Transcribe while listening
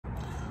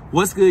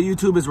What's good,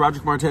 YouTube? It's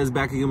Roderic Martez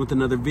back again with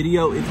another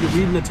video. If you're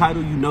reading the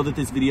title, you know that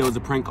this video is a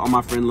prank on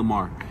my friend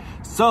MARR.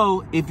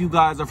 So, if you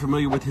guys are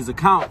familiar with his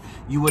account,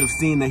 you would have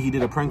seen that he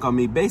did a prank on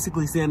me,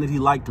 basically saying that he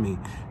liked me.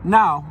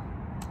 Now,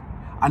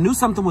 I knew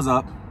something was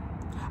up.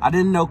 I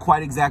didn't know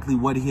quite exactly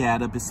what he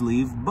had up his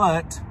sleeve,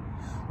 but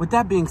with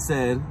that being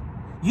said,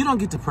 you don't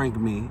get to prank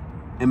me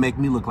and make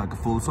me look like a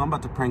fool, so I'm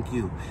about to prank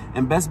you.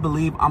 And best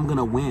believe I'm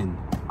gonna win.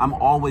 I'm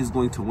always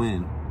going to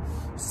win.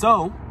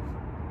 So,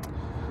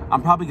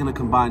 I'm probably gonna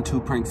combine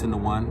two pranks into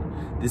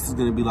one. This is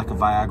gonna be like a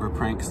Viagra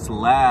prank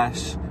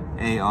slash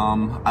a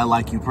I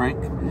like you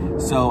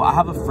prank. So I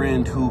have a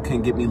friend who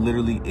can get me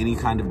literally any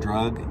kind of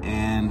drug,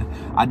 and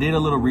I did a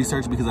little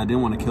research because I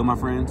didn't want to kill my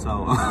friend.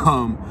 So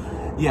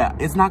yeah,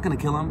 it's not gonna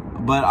kill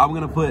him, but I'm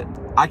gonna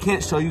I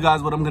can't show you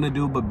guys what I'm gonna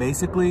do, but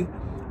basically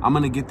I'm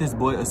gonna get this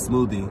boy a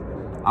smoothie.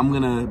 I'm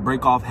gonna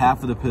break off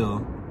half of the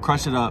pill,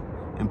 crush it up,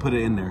 and put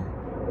it in there.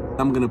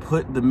 I'm gonna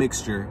put the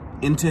mixture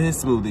into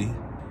his smoothie.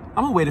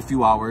 I'm gonna wait a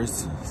few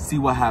hours, see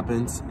what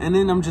happens, and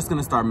then I'm just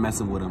gonna start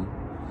messing with him.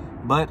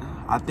 But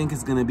I think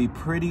it's gonna be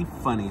pretty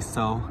funny,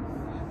 so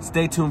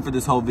stay tuned for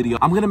this whole video.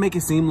 I'm gonna make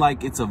it seem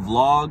like it's a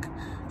vlog,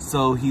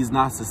 so he's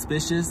not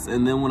suspicious,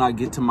 and then when I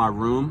get to my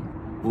room,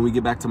 when we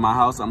get back to my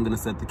house, I'm gonna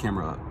set the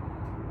camera up.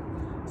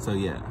 So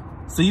yeah.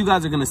 So you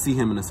guys are gonna see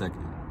him in a second.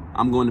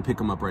 I'm going to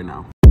pick him up right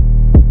now.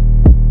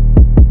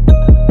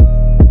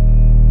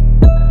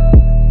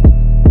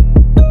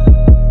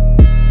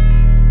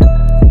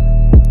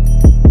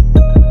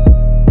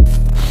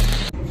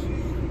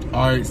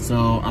 Alright,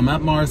 so I'm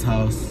at MARR's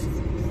house,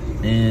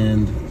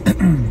 and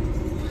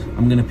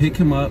I'm gonna pick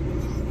him up,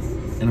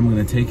 and I'm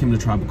gonna take him to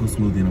Tropical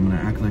Smoothie, and I'm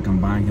gonna act like I'm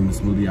buying him a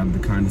smoothie out of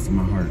the kindness of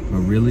my heart. But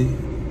really,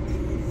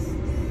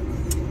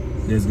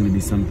 there's gonna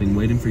be something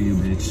waiting for you,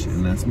 bitch,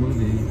 in that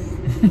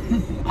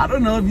smoothie. I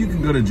don't know if you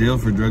can go to jail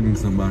for drugging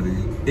somebody.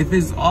 If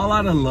it's all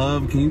out of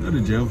love, can you go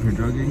to jail for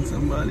drugging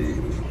somebody?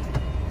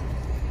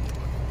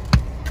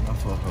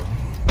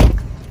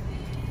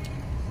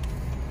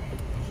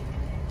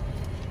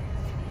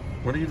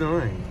 What are you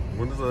doing?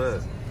 What is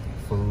that?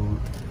 Food.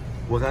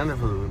 What kind of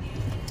food?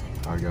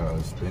 I got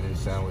a spinach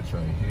sandwich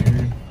right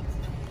here,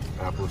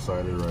 apple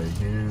cider right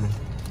here,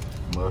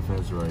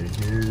 muffins right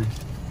here.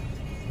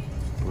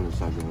 What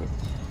else I got?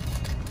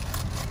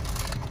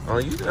 Oh,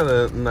 you got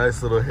a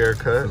nice little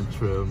haircut. Some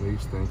trail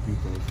mix, thank you.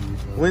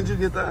 When'd you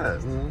get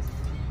that?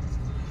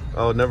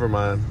 Oh, never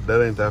mind.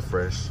 That ain't that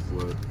fresh.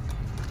 What?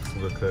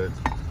 The cut.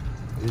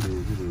 It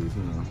is,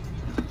 you know.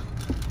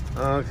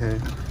 Oh, okay.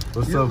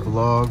 What's up,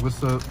 vlog?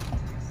 What's up,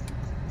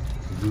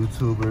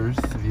 YouTubers,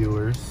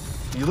 viewers?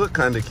 You look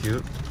kind of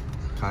cute.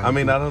 I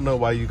mean, I don't know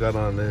why you got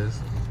on this.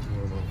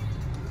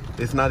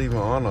 It's not even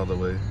on all the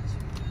way.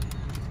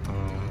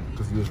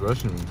 Because you was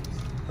rushing me.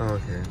 Oh,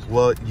 okay.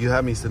 Well, you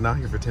had me sitting out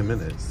here for 10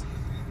 minutes.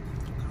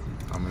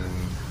 I mean,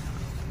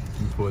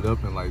 you pulled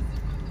up in like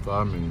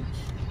 5 minutes.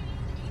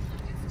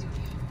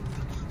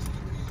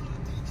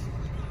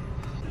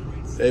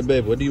 Hey,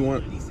 babe, what do you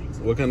want?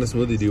 What kind of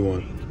smoothie do you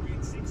want?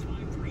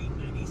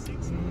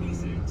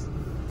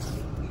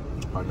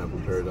 Pineapple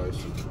paradise.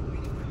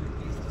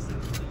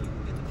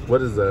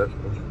 What is that?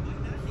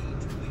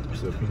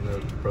 It's a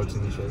peanut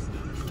protein shake.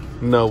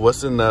 No,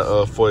 what's in that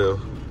foil?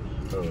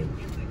 Oh,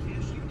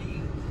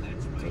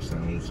 a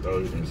sandwich. Oh,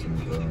 and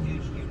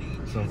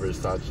some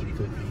Versace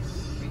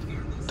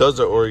cookies. Those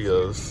are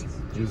Oreos.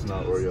 These are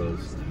not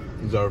Oreos.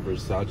 These are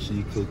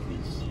Versace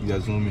cookies. You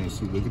guys zoom in and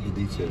see. Look at the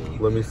detail.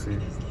 Let me see.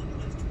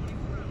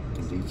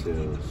 The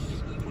details.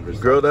 Versace.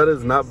 Girl, that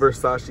is not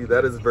Versace.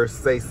 That is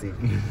Versace.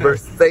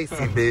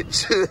 Versace,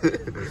 bitch.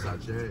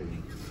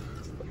 Versace.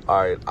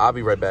 All right, I'll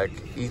be right back.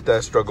 Eat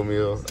that struggle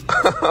meal.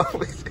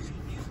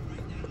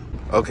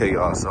 Okay,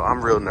 y'all, so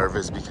I'm real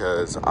nervous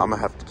because I'm gonna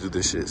have to do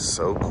this shit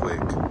so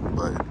quick,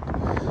 but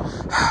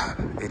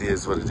it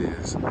is what it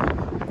is.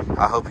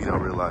 I hope you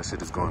don't realize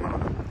shit is going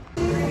on.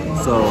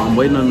 So I'm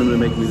waiting on them to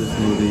make me the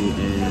smoothie,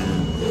 and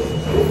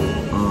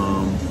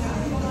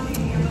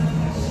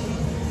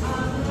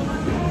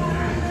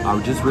I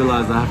just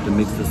realized I have to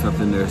mix the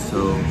stuff in there,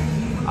 so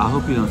I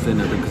hope you don't say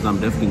nothing because I'm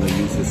definitely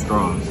gonna use his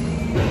straw.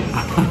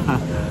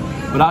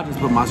 But I'll just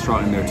put my straw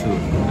in there too,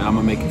 and I'm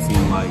gonna make it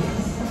seem like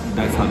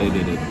that's how they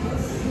did it.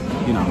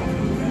 You know,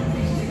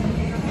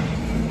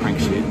 prank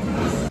shit.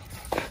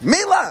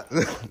 Mila!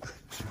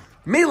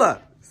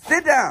 Mila,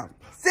 sit down.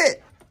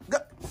 Sit. Go.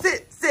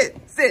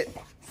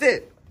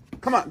 Sit.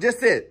 Come on, just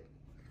sit.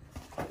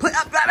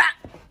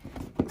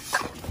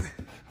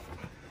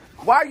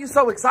 Why are you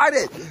so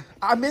excited?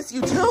 I miss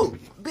you too,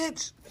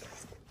 bitch.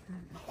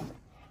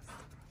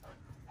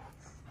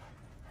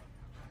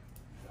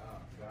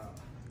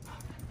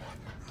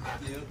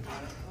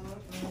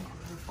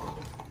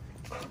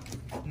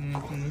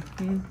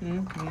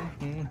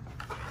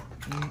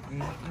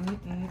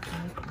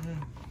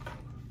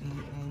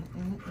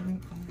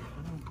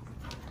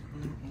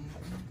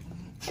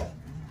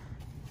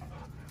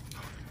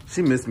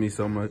 She missed me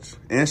so much,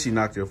 and she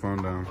knocked your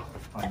phone down.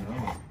 I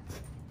know.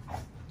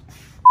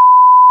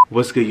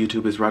 What's good,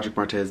 YouTube? It's Roderic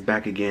Martez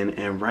back again,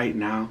 and right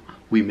now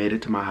We made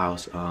it to my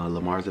house.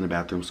 Lamar's in the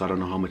bathroom, so I don't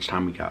know how much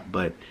time we got,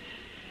 but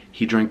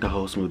he drank the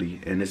whole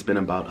smoothie, and it's been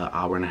about an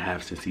hour and a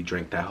half since he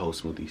drank that whole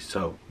smoothie.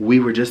 So we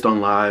were just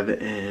on live,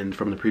 and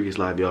from the previous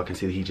live, y'all can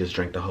see that he just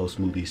drank the whole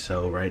smoothie.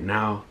 So right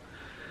now,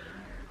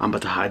 I'm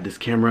about to hide this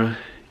camera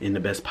in the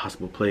best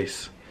possible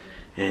place,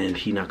 and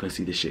he's not gonna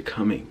see this shit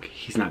coming.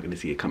 He's not gonna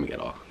see it coming at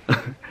all.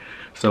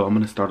 So I'm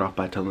gonna start off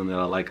by telling him that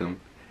I like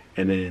him,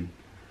 and then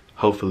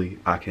hopefully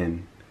I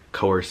can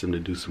coerce him to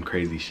do some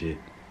crazy shit.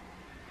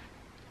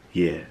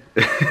 Yeah.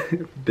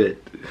 Bet.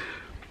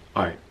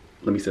 All right,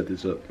 let me set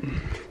this up.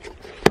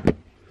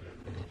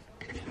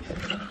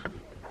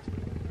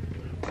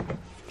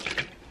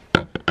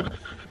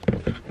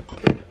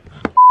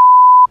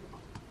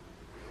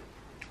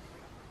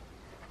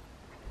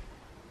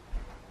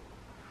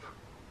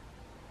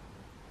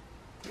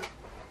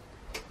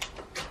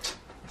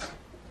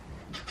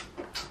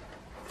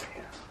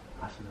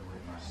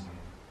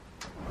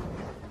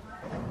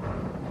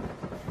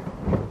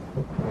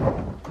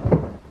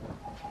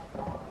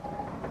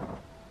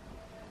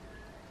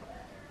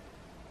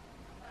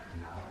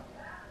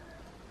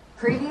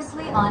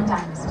 Previously on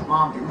Dynasty.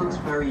 Mom, it looks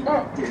very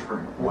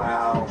different.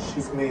 Wow,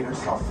 she's made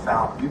herself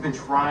foul. We've been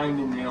trying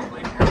to nail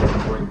Blake Harrison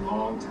for a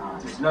long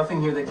time. There's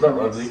nothing here that can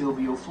make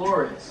Silvio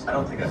Flores. I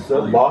don't think I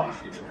fully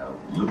appreciated how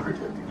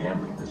lucrative the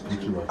gambling business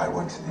is. I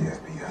went to the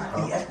FBI.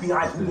 The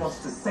FBI who wants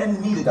to send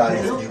me to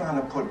They're jail?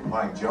 trying to put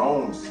Mike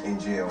Jones in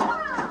jail.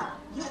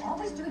 You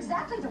always do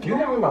exactly the Do you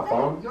have my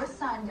phone? Your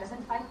son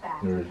doesn't fight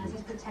back Where is because he?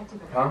 he's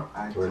protective of you. Huh?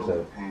 I Where's told that?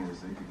 the painters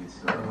they could get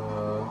started in the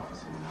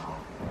office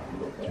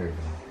now. Here.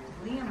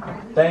 Liam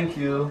Ridley Thank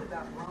you.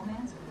 about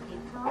romance with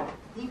April.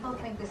 People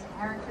think this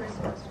character is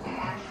supposed to be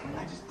Ashley.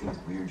 I just think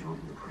it's weird you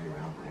looking to pray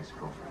around with an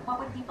ex-girlfriend. What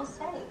would people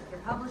say? Your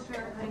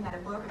publisher putting out a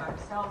book about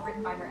herself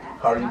written by her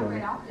ex. How are you Not doing?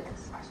 great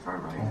optics. I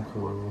started writing I'm that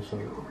cool. book. What's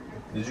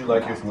up? Did you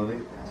like your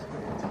smoothie?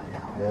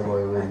 That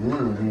boy look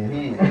good.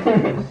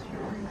 Yeah.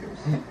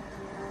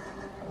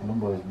 Them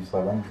boys be like,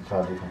 I'm gonna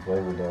try different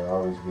flavor though. I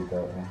always get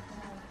that one.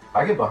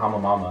 I get Bahama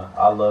Mama.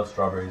 I love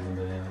strawberries and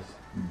bananas.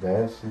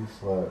 That shit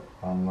slap.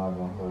 I'm not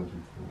gonna hold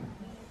you for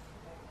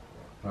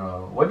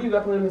it. What do you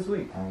got planned this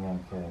week? I ain't gonna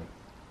care.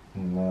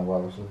 Man, why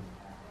was it?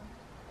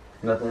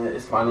 Nothing.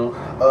 It's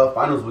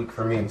finals week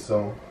for me,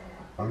 so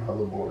I'm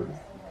hella bored.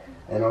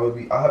 And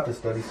I have to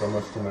study so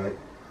much tonight.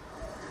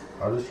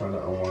 I'm just trying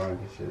to unwind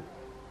and shit.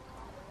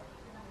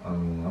 I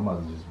mean, I'm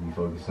about to just be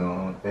focusing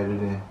on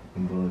editing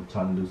and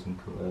trying to do some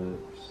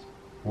collabs.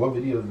 What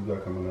videos you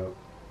got coming up?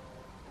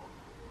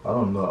 I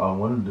don't know. I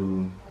want to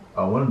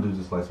do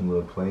just like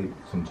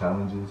some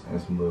challenges and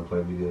some little play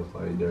videos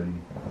like Dirty.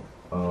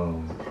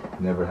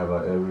 Never Have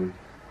I Ever.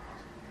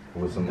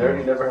 With some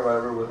Dirty Never Have I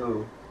Ever with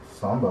who?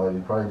 Somebody,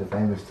 probably the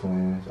Famous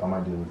Twins. I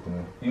might do it with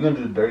them. You gonna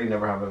do Dirty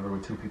Never Have I Ever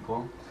with two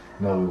people?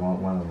 No, we want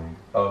one of them.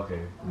 Oh,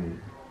 okay. Yeah.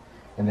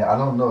 And then I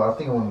don't know. I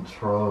think I want to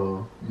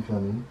troll. You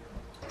feel me?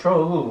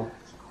 Troll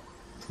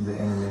who? The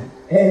internet.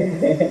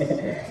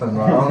 So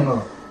no, I don't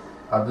know.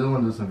 I do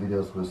want to do some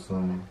videos with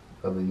some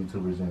other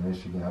YouTubers in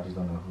Michigan. I just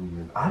don't know who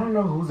yet. I don't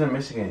know who's in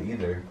Michigan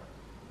either.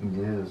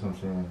 Yeah, that's what I'm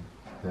saying.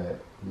 That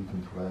we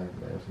can collab.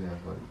 That actually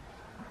have like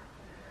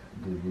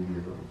good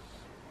videos.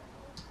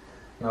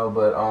 No,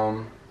 but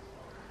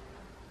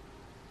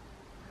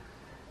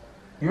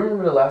you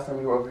remember the last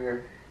time you were over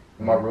here?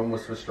 My room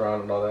was switched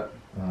around and all that.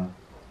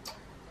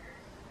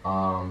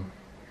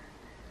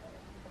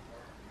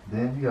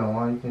 Then you got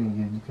one. You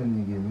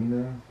couldn't even get me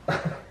there.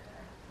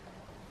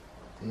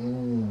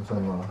 Damn,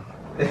 something.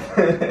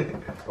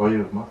 Oh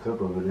yeah, my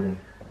cup over there.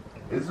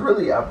 It's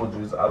really apple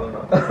juice. I don't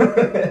know.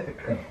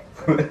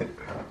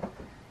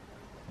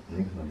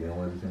 Niggas gonna get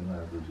away with saying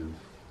apple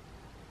juice,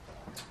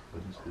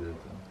 but it's good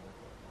though.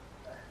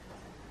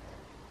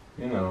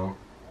 You know.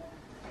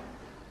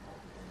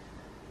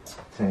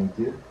 Thank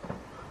you.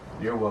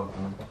 You're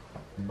welcome.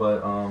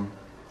 But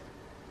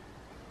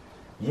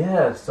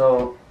yeah.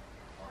 So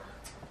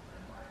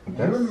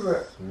That's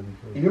remember- really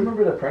good. you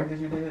remember the prank that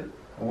you did?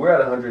 We're at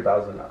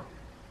 100,000 now.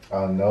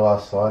 I know. I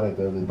saw that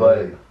the other day.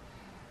 But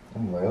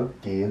I'm like,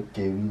 okay,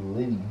 we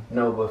litty.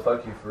 no, but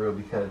fuck you for real,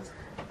 because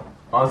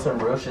on some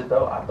real shit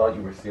though, I thought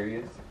you were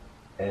serious,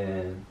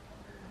 and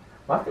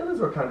my feelings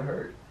were kind of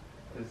hurt.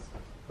 Just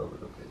a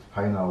little bit.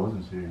 How you know I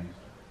wasn't serious?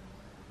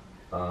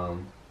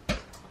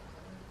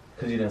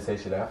 Cause you didn't say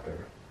shit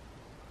after.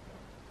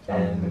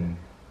 And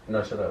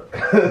no, shut up.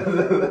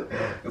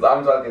 Cause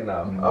I'm talking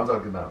now. I'm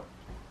talking now.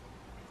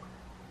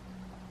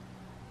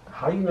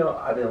 How you know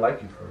I didn't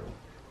like you for real?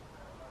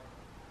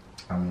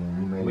 I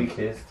mean, you made We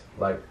kissed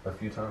like a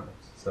few times,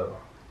 so,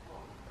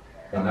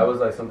 and that was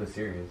like something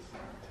serious,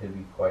 to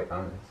be quite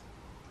honest.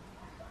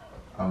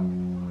 I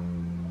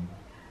mean,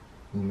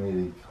 you made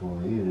it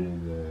clear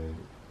that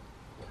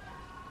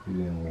you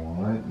didn't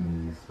want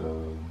me,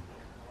 so.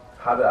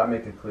 How did I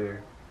make it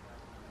clear?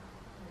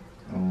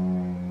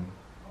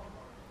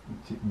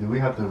 Do we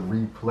have to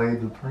replay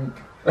the prank?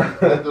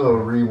 Let's do a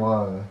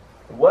rewind.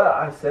 What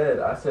I said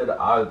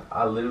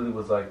I literally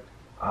was like,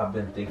 I've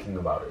been thinking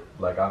about it.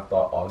 Like, I've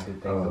thought all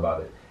good things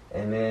about it.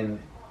 And then,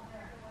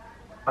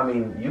 I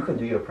mean, you can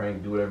do your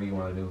prank, do whatever you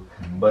want to do,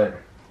 but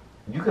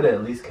you could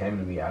at least came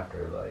to me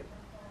after, like,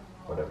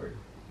 whatever.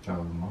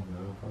 Oh, my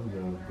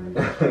God.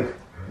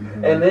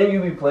 And then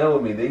you be playing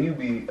with me. Then you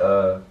be,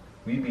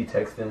 we be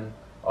texting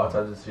all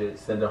types of shit,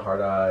 sending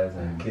heart eyes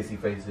and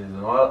kissy faces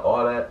and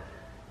all that.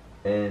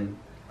 And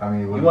I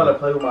mean, you want to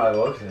play with my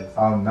emotions.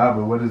 Nah,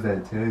 but what does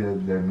that tell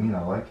you? That mean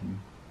I like you?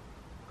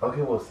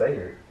 Okay, well, say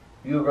it.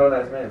 You a grown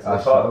ass man. So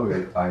I show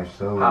it. I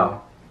show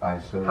How? it.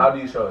 I show it. How do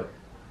you show it?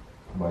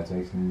 By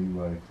texting you,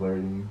 by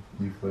flirting.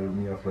 You flirt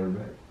me, I flirt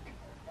back.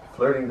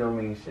 Flirting don't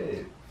mean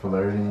shit.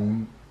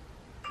 Flirting.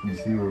 You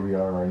see where we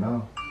are right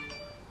now.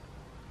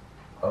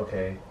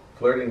 Okay.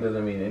 Flirting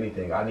doesn't mean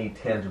anything. I need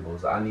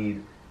tangibles. I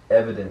need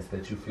evidence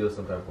that you feel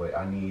some type of way.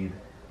 I need,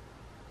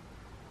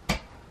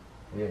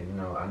 yeah, you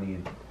know, I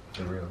need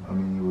the real. I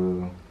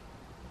mean,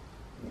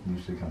 you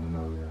should kind of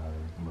know that I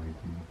like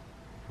you.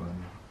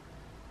 Funny.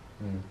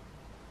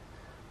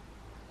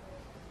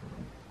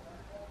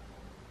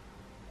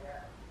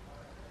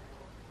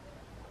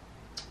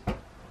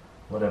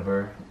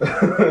 Whatever.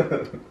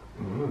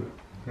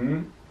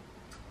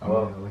 Well, I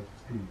like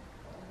you too.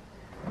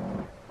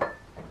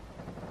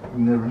 You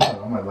never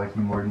know. I might like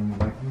you more than you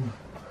like me.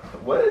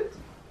 What?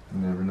 You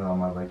never know. I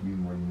might like you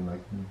more than you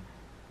like me.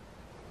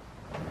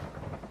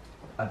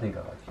 I think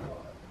I like you a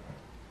lot.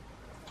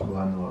 Well,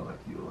 I know I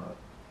like you a lot.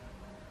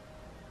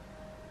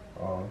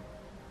 Oh.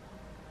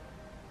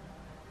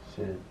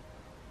 Shit.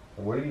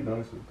 What are you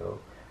doing this week, though?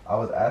 I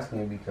was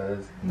asking you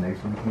because...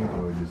 Next weekend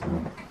or this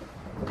week?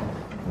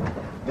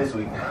 This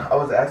week. I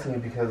was asking you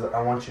because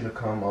I want you to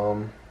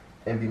come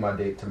and be my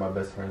date to my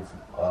best friend's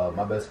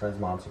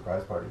mom's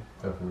surprise party.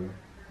 Definitely.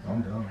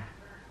 I'm down.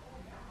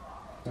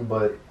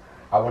 But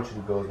I want you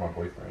to go as my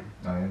boyfriend.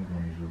 I am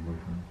going as your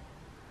boyfriend.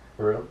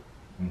 For real?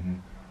 Mm-hmm.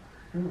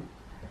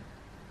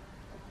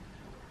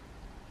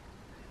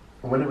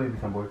 When did we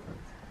become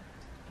boyfriends?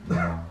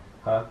 No.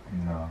 Huh?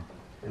 No.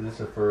 Is this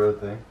a for real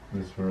thing?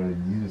 It's for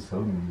you just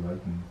told me you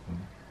like me.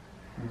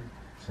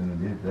 So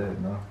shouldn't have did that,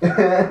 no.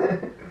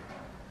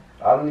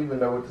 I don't even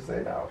know what to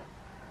say now.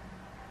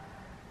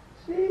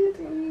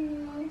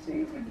 Shitty.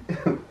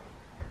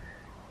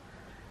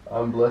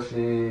 I'm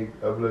blushing.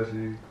 That's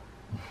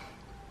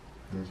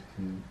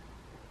cute.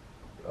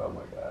 Oh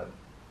my god.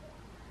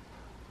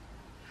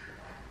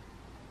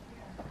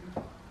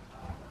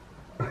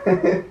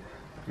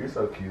 You're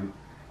so cute.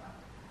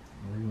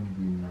 Why you wanna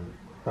beat me up?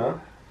 Huh?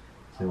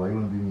 Say, why you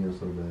wanna beat me up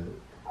so bad?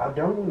 I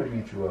don't want to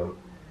beat you up.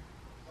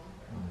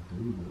 I do,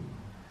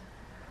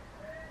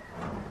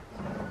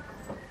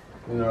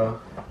 You know,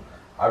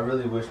 I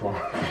really wish my...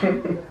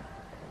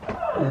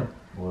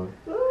 What?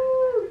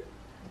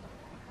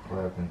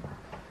 What happened?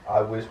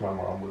 I wish my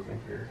mom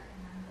wasn't here.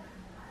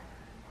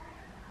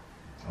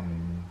 I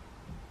mean,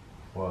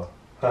 what?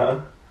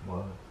 Huh?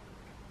 What?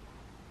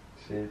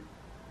 Shit.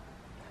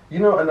 You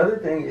know, another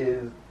thing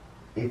is,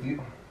 if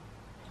you...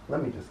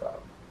 Let me just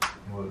stop.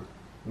 What?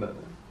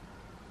 Nothing.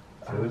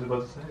 So what was you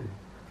about to say?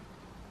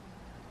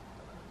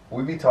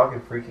 We be talking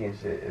freaky and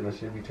shit, and the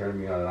shit be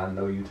turning me on, and I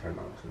know you turn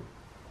on too.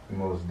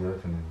 Most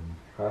definitely.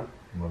 Huh?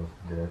 Most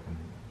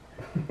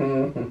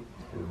definitely.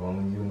 If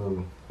only you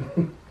knew.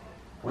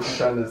 What you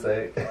trying to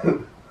say?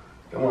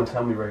 Come on,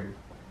 tell me right here.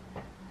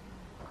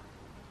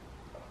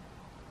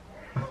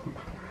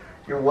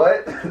 You're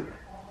what?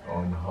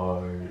 On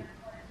hard.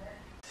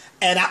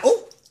 And I...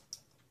 Oh!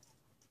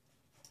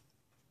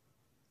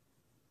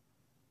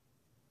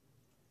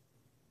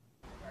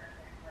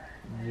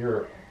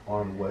 You're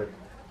on what?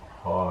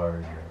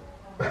 Hard.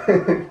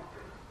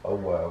 Oh,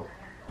 wow.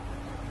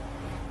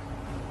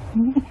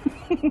 Yeah,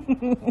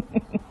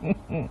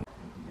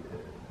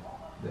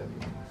 that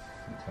means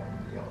you turn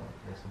me on.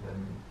 That's what that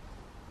means.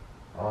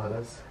 Oh,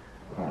 that's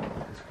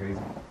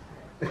crazy.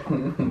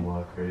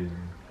 Why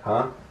crazy?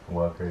 Huh?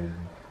 Why crazy?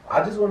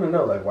 I just want to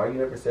know, like, why you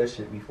never said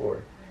shit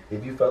before?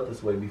 If you felt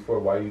this way before,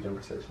 why you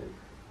never said shit?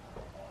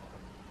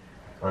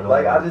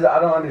 Like, I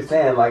don't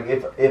understand. Like,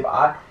 if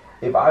I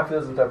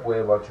feel some type of way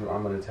about you,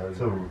 I'm gonna tell you.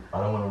 So I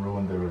don't want to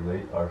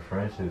ruin our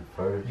friendship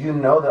first. You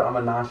know that I'm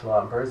a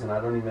nonchalant person. I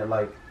don't even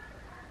like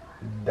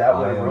that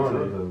would ruin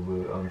it.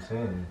 But I'm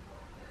saying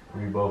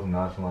we both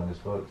nonchalant as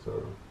fuck.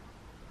 So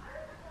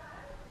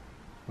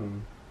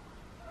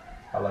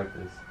I like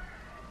this.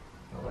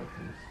 I like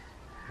this.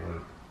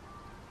 Wait.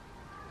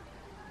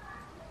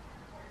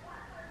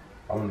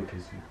 I want to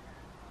kiss you.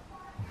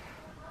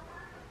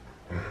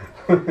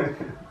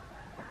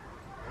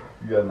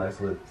 You got nice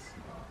lips.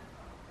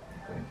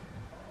 Thank you.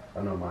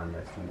 I know mine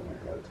next to you when you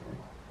got it to me.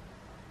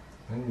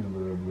 I need a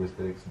little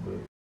ballistics, but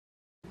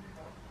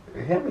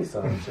Hand me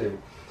some shit.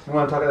 You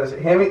want to talk about that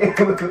shit? Hand me.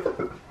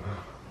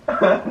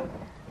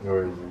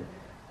 where is it?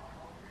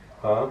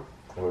 Huh?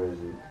 Where is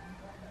it?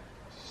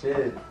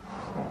 Shit.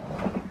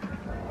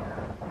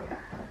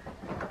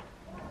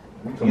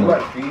 You You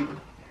like feet?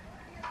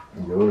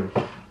 yours?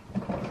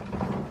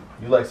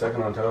 You like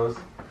sucking on toes?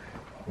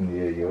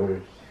 Yeah,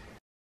 yours.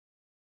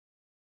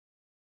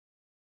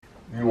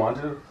 You want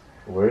to?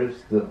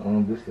 Where's the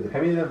this?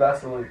 Hand me the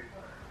Vaseline.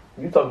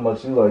 You talking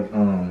about you like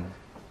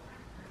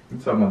You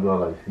talking about do I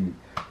like feet?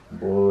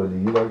 Boy, do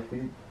you like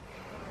feet?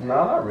 No,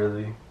 not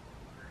really.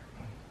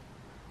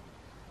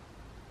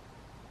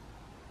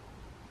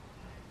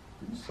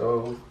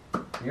 So,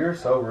 you're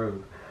so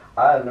rude.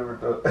 I never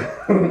thought.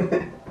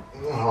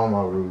 How am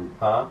I rude?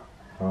 Huh?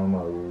 How am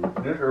I rude?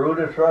 Just rude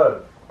as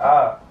fuck.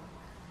 Ah.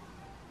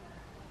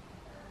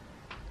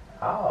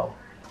 How?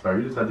 Or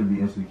you just have to be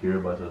insecure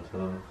about your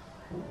toes?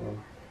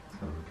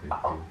 Okay,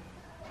 cool.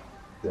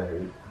 That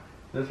hurt.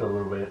 Just a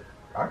little bit.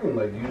 I can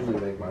like usually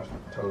make my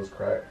toes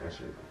crack and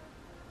shit.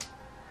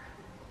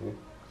 Can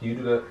you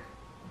do that?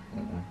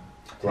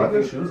 Take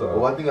your shoes off.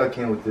 Well, I think I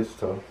can with this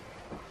toe.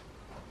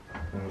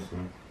 Let me see.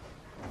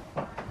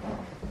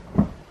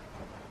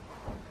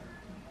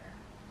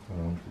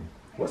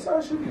 What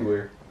size shoe do you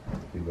wear?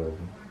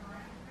 11.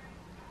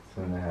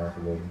 7.5,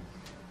 11.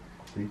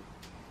 See?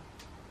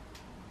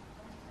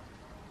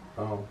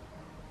 Oh.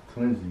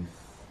 Twinsies.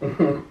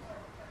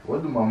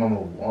 What do my mama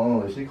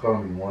want? She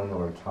called me one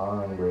more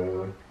time,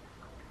 bro.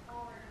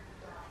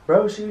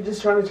 Bro, she was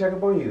just trying to check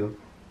up on you.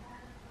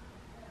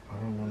 I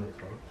don't want to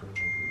talk to her.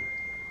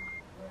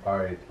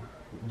 Alright.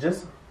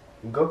 Just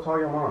go call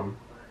your mom.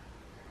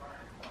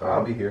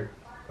 I'll be here.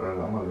 I'm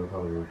gonna go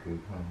call her real quick.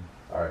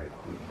 Alright.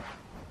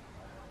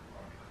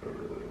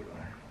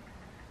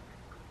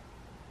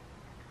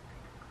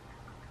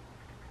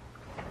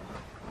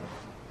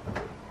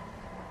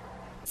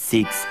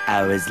 6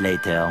 hours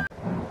later.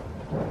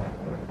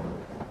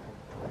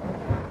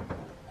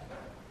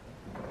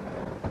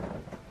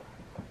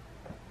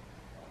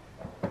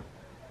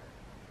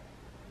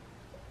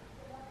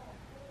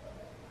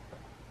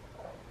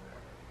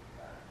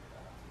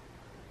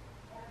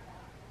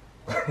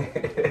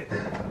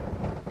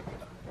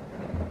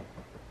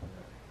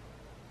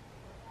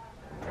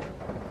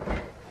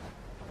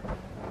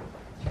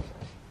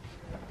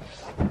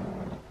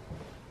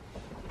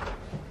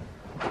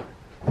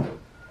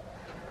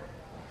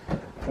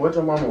 What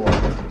your mama want?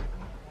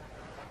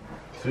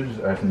 She was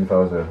just asking me if I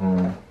was at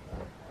home.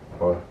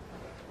 Or,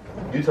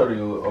 You told her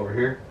you were over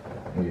here?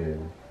 yeah.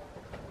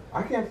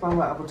 I can't find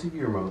my Apple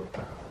TV remote.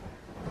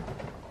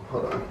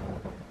 Hold on.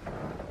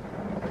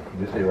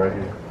 This shit right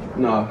here.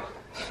 No.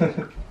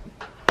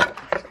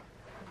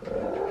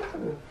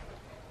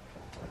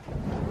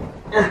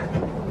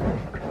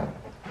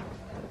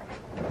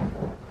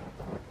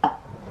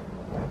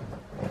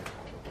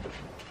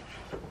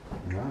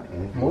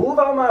 Move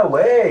out my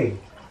way.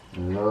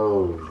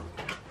 No.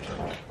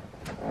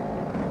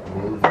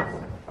 Move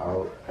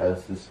out.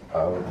 S is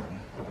out.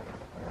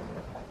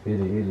 Hit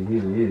it, hit it,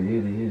 hit it, hit it, hit it, hit it,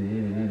 hit it, hit it,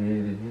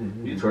 hit it, hit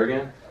it. You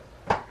twerking?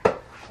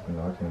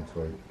 No, I can't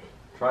twerk.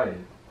 Try it.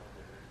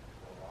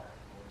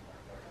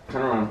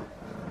 Turn around.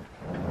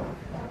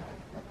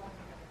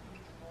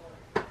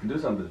 Do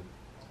something.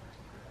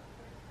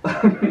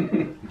 Let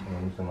me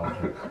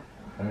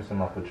send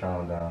my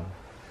Patron down.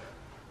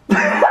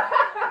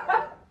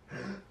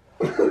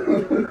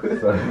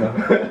 Sorry, no.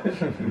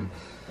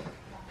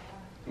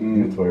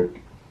 You twerk.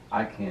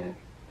 I can't.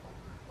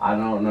 I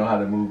don't know how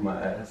to move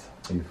my ass.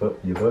 You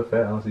butt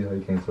fat. I don't see how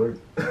you can't twerk.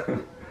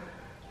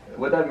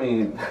 What that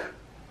mean?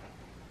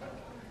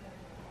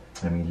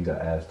 I mean, you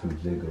got ass to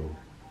jiggle.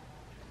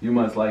 You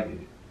must like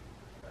it.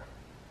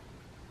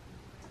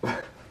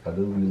 I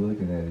do be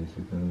looking at it.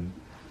 You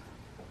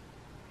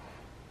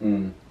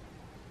can.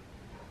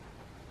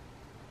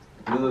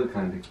 You look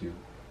kind of cute.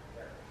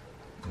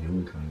 You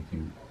look kind of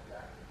cute.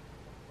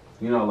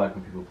 You know I like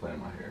when people play in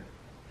my hair.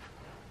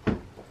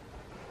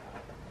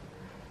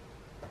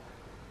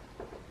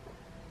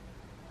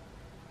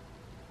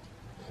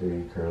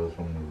 Shade curls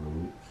from the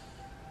roots.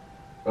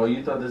 Oh,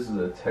 you thought this was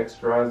a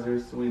texturizer,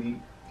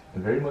 sweetie?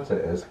 Very much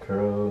an S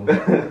curl.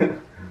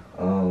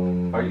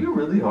 Are you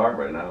really hard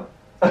right now?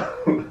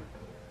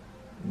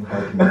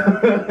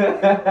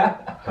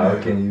 How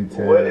can you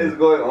tell? What is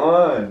going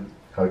on?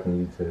 How can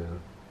you tell?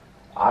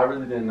 I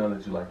really didn't know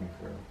that you liked me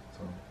for real.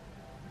 So.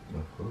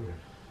 Of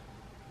course.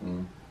 I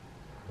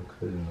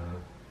couldn't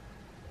have.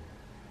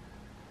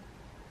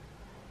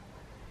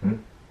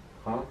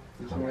 Huh?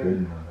 I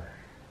couldn't have.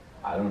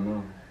 I don't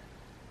know.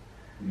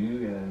 You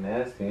get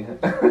nasty. I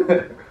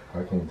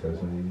can't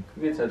touch me.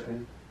 You can touch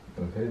me.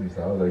 Okay,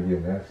 so I was like,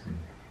 you're nasty.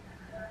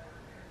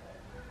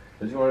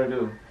 What you want to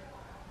do?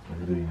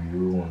 What do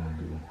you want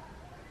to do?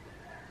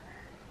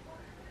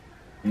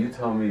 You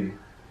tell me.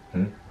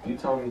 You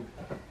tell me.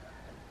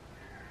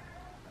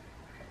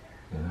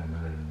 It don't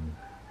matter to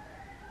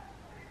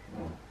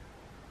me.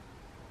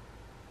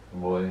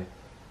 Boy,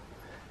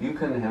 you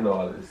couldn't handle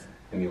all this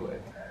anyway.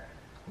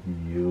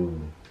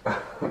 You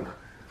can't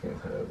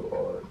handle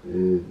all of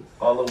this.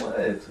 All of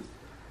what?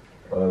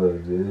 All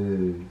of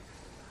this.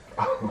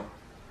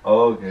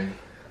 Oh, okay.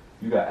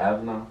 You got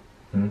abs now?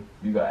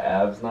 You got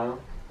abs now?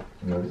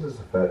 No, this is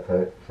a fat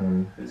pack for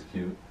me. It's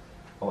cute.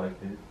 I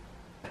like it.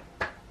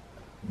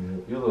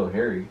 Yep. You're a little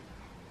hairy.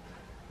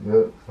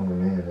 Yep, from a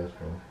man, that's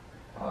all.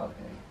 Oh,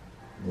 okay.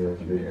 Yeah,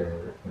 it's big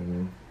dog.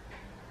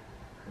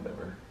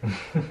 Whatever.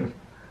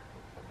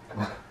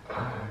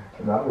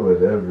 Not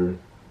whatever.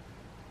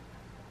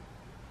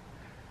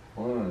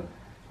 What?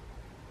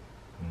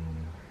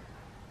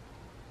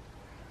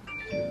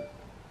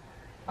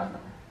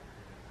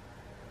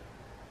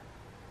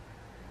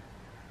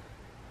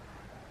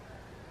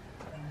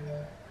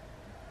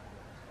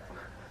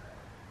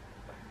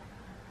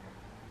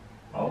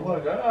 my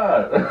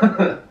god.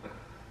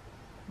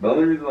 The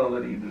only reason I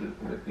let you do this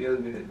is it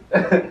feels good.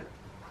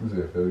 Does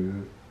it feel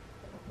good?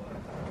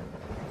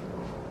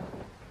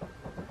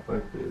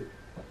 Fuck this.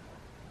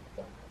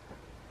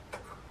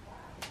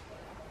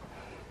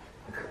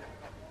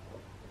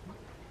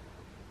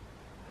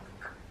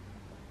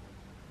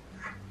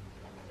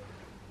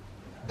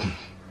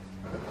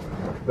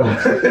 I'm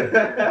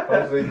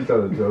thinking you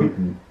trying to joke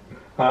me.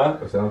 Huh?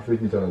 I said, I'm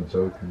thinking you trying to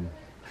joke me.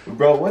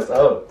 Bro, what's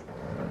up?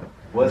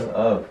 What's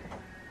up?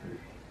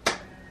 You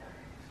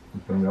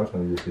feel me? I'm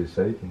trying to get shit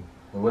shaking.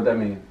 What that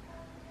mean?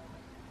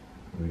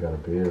 We got a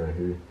bed right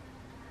here.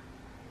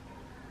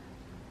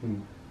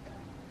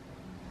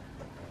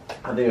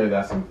 I think I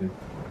got something.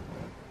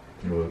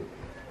 What?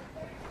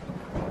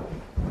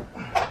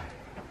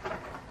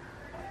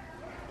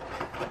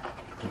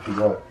 What you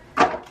got?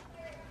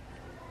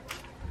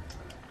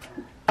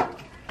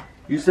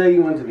 You say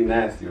you want to be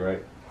nasty,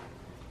 right?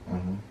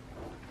 Mm-hmm.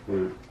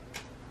 Good.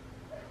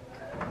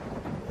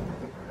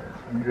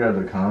 You got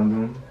a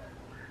condom?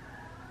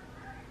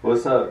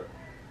 What's up?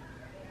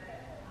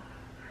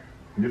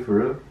 You for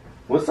real?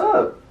 What's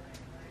up?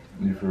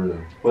 You for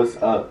real? What's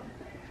up?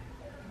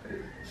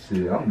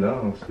 Shit, I'm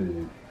down,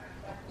 shit.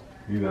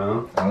 You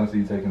down? I don't see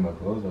you taking my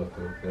clothes off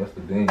though. That's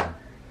the thing.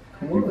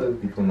 You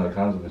putting no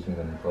condom between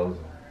them clothes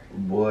on.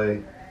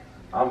 Boy,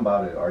 I'm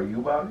about it. Are you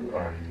about it?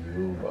 Are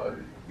you about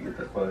it? Get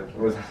the fuck.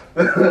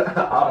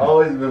 I've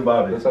always been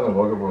about it. They're trying to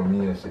walk up on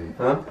me and shit.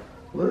 Huh?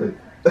 Look.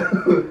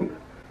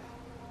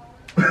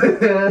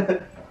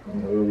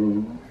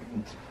 No.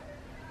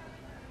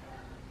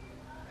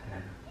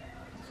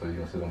 So you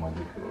gonna sit on my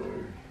dick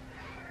or?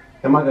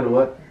 Am I gonna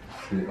what?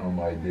 Sit on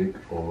my dick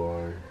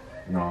or?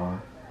 Nah.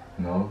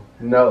 No?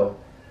 No.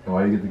 Then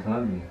why you get the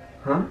condom?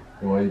 Huh?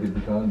 Then why you get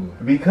the condom?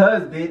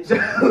 Because, bitch.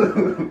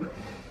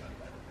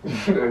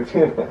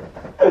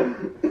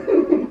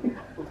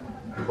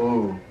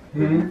 Oh.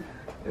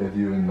 If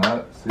you're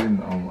not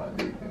sitting on my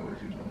dick, then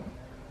what you doing?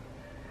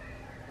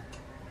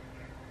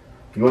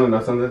 You wanna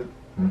know something?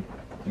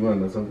 You wanna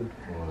know something?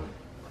 What?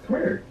 Come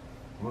here.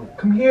 What?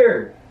 Come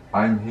here.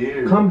 I'm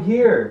here. Come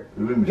here.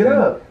 Get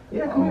up.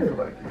 Yeah, come here.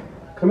 Like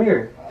come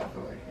here. I don't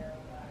feel like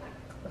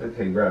it.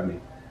 Okay, grab me.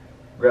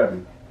 Grab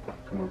me.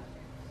 Come on.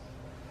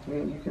 I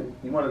mean,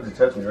 you wanted to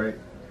touch me, right?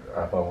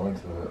 If I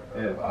wanted to.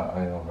 Yeah.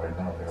 I am right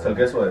now. Right? So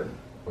guess what?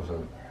 What's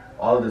up?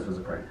 All of this was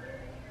a prank.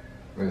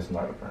 It's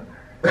not a prank.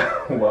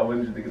 Why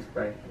wouldn't you think it's a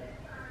prank?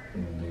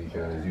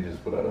 Because you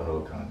just put out a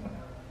whole condom.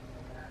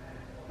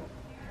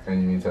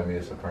 And you mean to tell me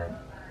it's a prank?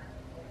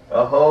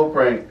 A whole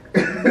prank.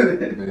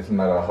 It's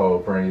not a whole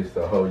prank, it's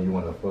the hoe you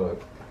wanna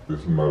fuck.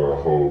 It's not a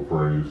whole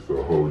prank, it's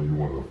the hoe you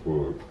wanna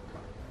fuck.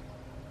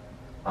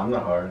 I'm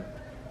not hard.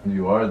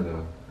 You are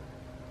though.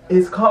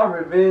 It's called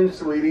revenge,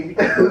 sweetie.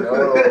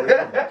 No,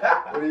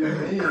 what do you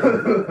mean?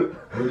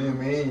 What do you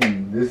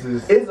mean? This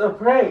is... It's a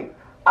prank.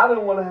 I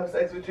don't want to have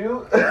sex with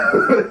you.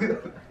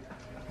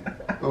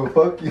 Well,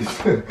 fuck you.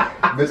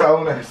 Bitch, I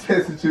want to have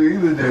sex with you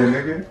either then,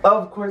 nigga.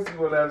 Of course you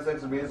want to have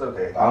sex with me. It's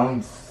okay.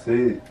 I'm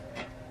sick.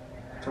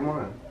 Come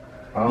on.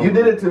 You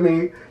did it to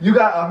me. You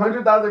got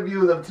 100,000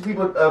 views of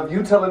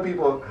you telling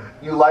people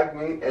you like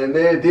me and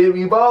then did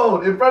me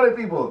bold in front of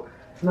people.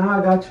 Now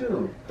I got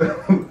you.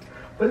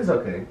 But it's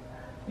okay.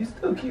 You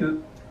still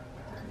cute.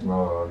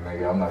 No,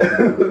 nigga, I'm not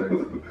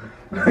cute.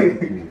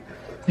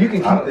 You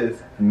can keep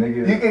this.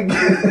 Nigga. You can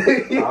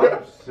keep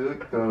I'm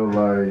shook though,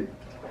 like.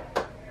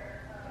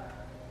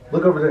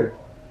 Look over there.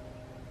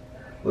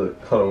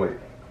 Look, hold on,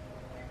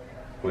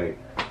 wait.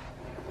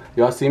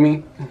 Y'all see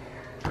me?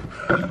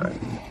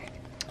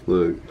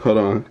 Look, hold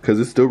on, because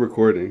it's still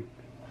recording.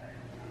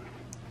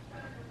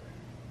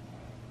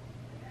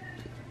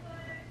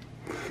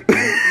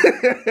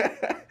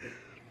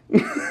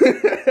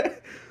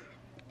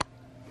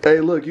 Hey,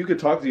 look, you could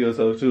talk to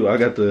yourself too. I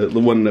got the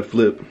one in the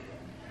flip.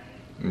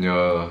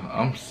 Yo,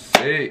 I'm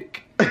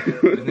sick. This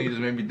nigga just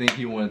made me think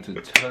he wanted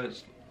to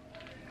touch,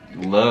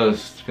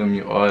 lust, feel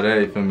me, all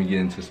that, feel me, get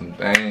into some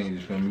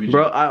things, feel me.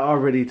 Bro, I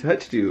already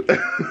touched you.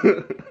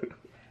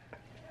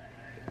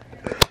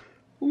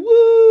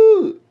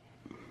 Woo!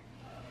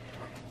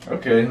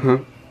 Okay,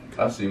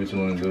 I see what you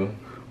want to do.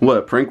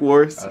 What, prank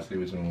wars? I see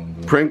what you want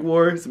to do. Prank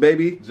wars,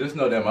 baby? Just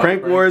know that my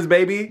prank wars,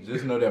 baby?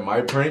 Just know that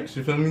my pranks,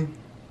 you feel me,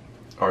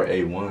 are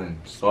A1,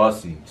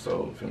 saucy.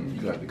 So, feel me,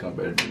 you got to come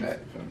better than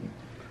that, feel me?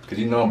 Cause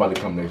you know I'm about to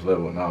come next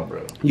level now,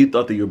 bro. You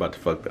thought that you were about to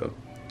fuck though.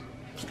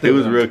 Still it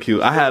was real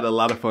cute. I had a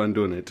lot of fun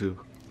doing it too.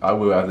 I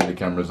will after the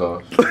camera's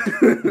off.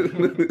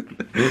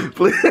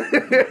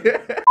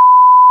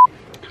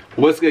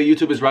 What's good,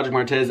 YouTube? It's Roderic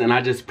Martez, and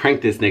I just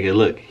pranked this nigga.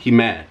 Look, he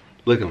mad.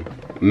 Look at him,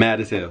 mad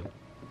as hell.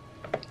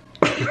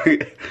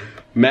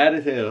 Mad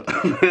as hell.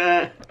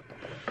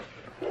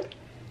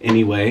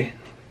 Anyway,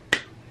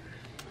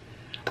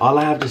 all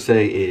I have to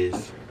say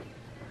is,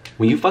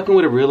 when you fucking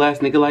with a real ass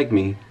nigga like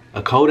me,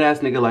 a cold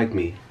ass nigga like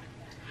me,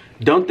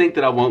 don't think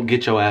that I won't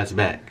get your ass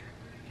back.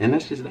 And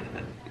that's just that.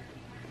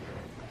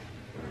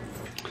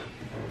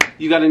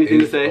 You got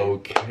anything to say?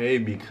 Okay,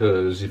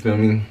 because you feel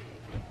me?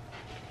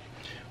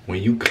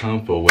 When you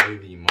come for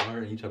Wavy MARR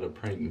and you try to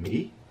prank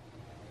me,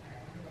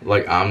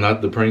 Like, I'm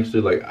not the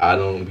prankster. Like, I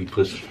don't be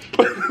pushing.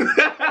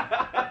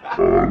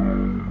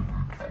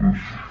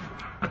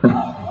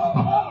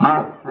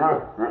 I'm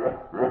done.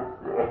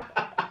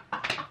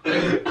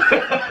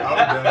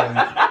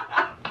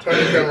 Turn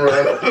the camera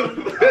off.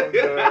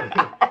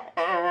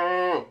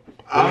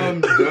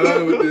 I'm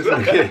done with this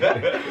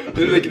nigga.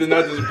 This nigga did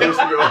not just push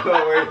me all the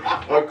way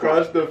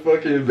across the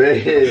fucking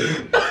bed.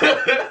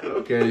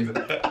 Okay.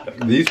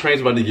 These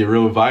pranks about to get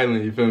real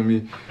violent, you feel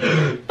me?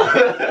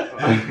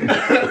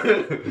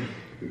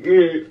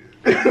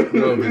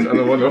 No, bitch, I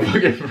don't want no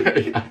fucking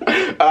prank.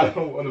 I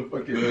don't want to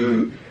fucking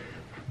prank.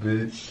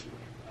 Bitch.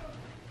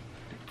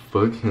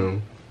 Fuck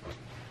him.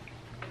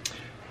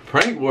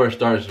 Prank war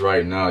starts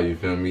right now, you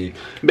feel me?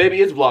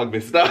 Baby, it's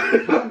Vlogmas. Stop.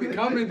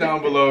 Comment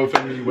down below,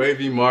 feel me?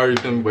 Wavy MARR, you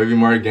feel me? Wavy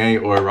MARR gang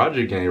or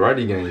Roderic gang,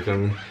 RODDY gang, you feel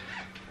me?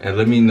 And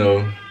let me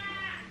know.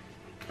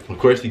 Of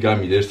course, he got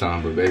me this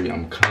time, but baby,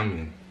 I'm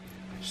coming.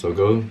 So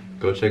go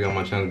check out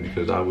my channel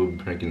because I will be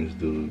pranking this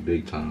dude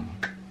big time.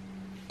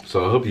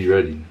 So I hope you're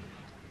ready.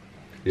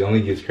 It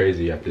only gets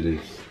crazy after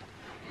this.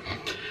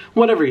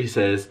 Whatever he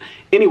says.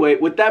 Anyway,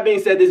 with that being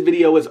said, this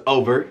video is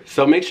over.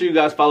 So make sure you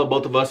guys follow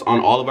both of us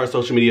on all of our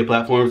social media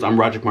platforms. I'm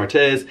Roderic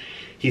Martez.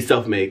 He's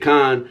Self-Made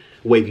Con,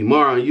 Wavy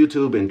MARR on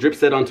YouTube, and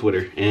Dripset on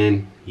Twitter.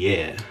 And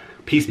yeah,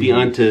 peace be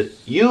unto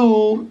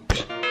you.